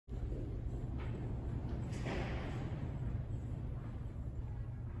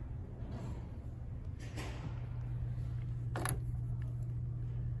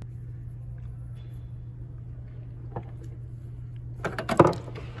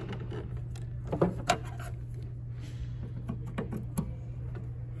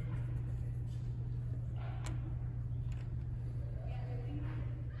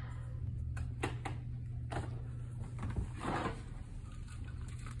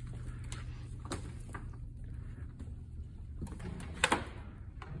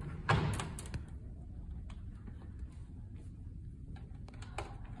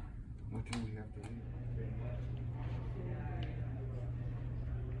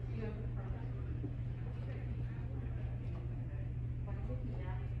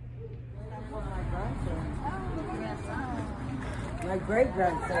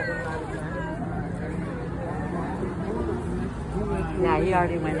great-grandchildren a lot of times. Yeah, he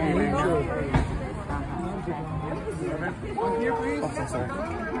already went in. One here, please. Oh, sorry.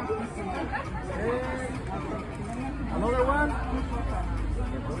 Another one.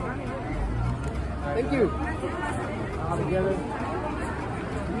 Thank you. All together.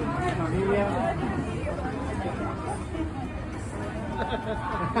 Familia.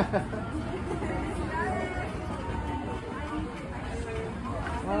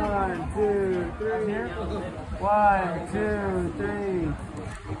 1, 2, 3. 1, 2, 3.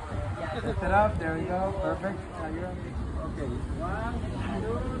 Lift it up. There we go. Perfect. Now you're on. Okay. 1,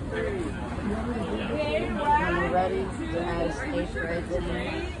 2, 3. Are you ready to add xxiiihrs in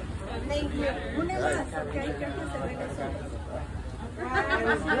there? Thank you. Una más, okay, creo que se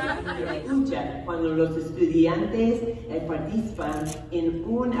Escucha cuando los estudiantes participan en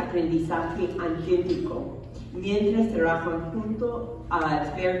un aprendizaje auténtico mientras trabajan junto a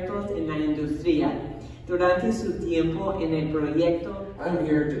expertos en la industria durante su tiempo en el proyecto. I'm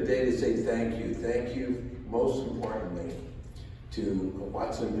here today to say thank you. Thank you, most importantly, to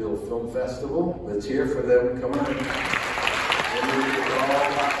Watsonville Film Festival. Let's hear for them. Come on.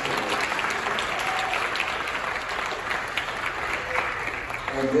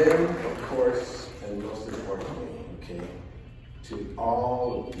 And then, of course, and most importantly, okay, to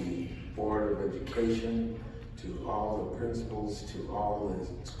all of the Board of Education, to all the principals, to all the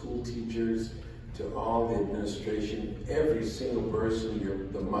school teachers, to all the administration, every single person,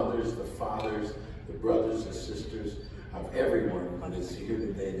 the mothers, the fathers, the brothers, the sisters, of everyone that is here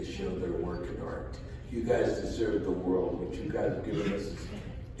today to show their work and art. You guys deserve the world. What you guys have given us is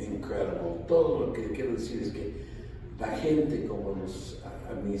incredible. Todo lo que quiero decir es que la gente como los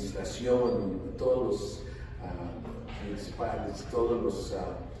administración, todos los principales, todos los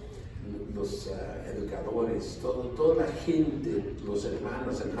educadores, toda la gente, los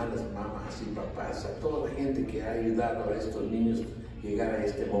hermanos, hermanas, mamás y papás, a toda la gente que ha ayudado a estos niños llegar a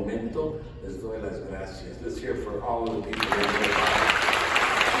este momento, les doy las gracias. Let's hear for all of the people.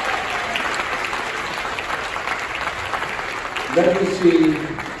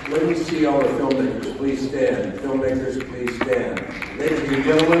 Let me see all the filmmakers, please stand. Filmmakers, please stand. Ladies and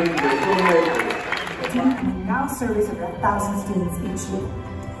gentlemen, the filmmakers. Now service over 1,000 students each year.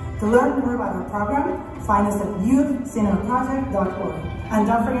 To learn more about our program, find us at youthcinemaproject.org. And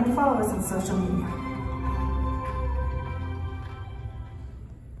don't forget to follow us on social media.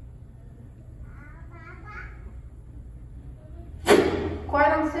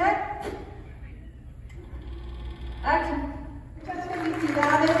 Quiet on set. Action. Muchas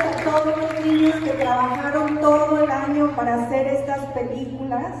felicidades a todos los niños que trabajaron todo el año para hacer estas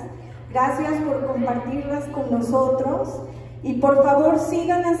películas. Gracias por compartirlas con nosotros. Y por favor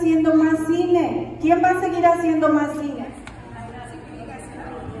sigan haciendo más cine. ¿Quién va a seguir haciendo más cine?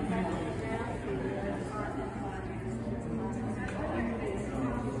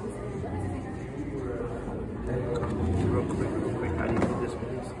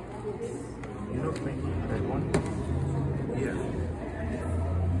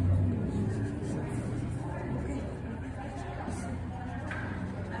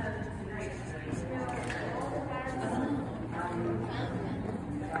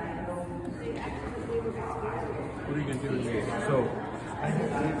 What are you going to do today? So, I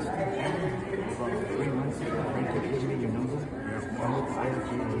had asked about 3 months ago, they could give me your number. I'm with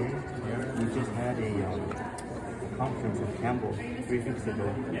xxiiihrs. We just had a conference in Campbell 3 weeks ago.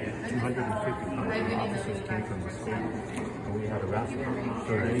 250 officers came from the state, and we had a raffle.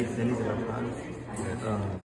 So they needed a prize.